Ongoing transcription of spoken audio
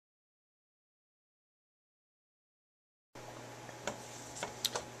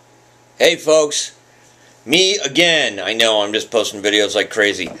Hey folks, me again. I know I'm just posting videos like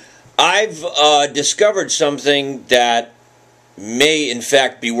crazy. I've discovered something that may in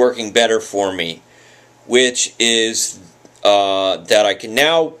fact be working better for me, which is that I can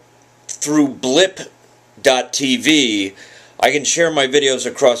now, through Blip.tv, I can share my videos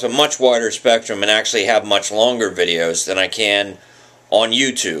across a much wider spectrum and actually have much longer videos than I can on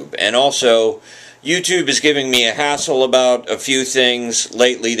YouTube. And also, YouTube is giving me a hassle about a few things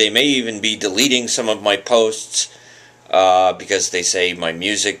lately. They may even be deleting some of my posts because they say my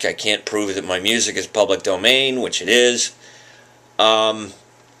music, I can't prove that my music is public domain, which it is. So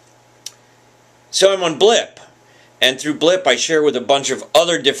I'm on Blip. And through Blip I share with a bunch of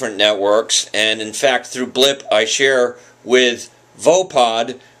other different networks. And in fact through Blip I share with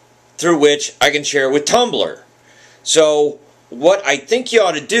Vopod, through which I can share with Tumblr. So what I think you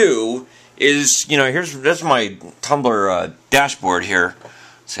ought to do is, you know, there's my Tumblr dashboard here.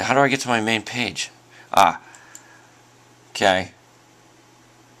 So how do I get to my main page? Okay.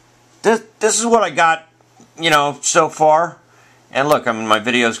 This is what I got, you know, so far. And look, I mean, my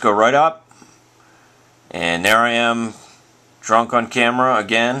videos go right up. And there I am, drunk on camera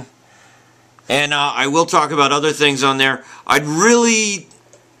again. And I will talk about other things on there. I'd really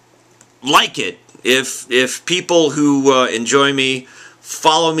like it if people who enjoy me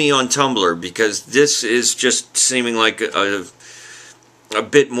follow me on Tumblr, because this is just seeming like a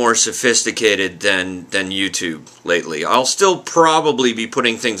bit more sophisticated than YouTube lately. I'll still probably be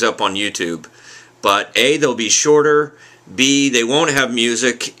putting things up on YouTube, but A, they'll be shorter, B, they won't have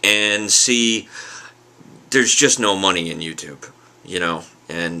music, and C, there's just no money in YouTube, you know,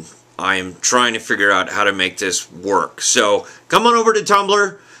 and I'm trying to figure out how to make this work. So come on over to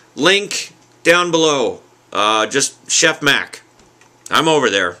Tumblr, link down below, just Chef Mac. I'm over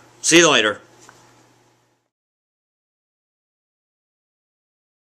there. See you later.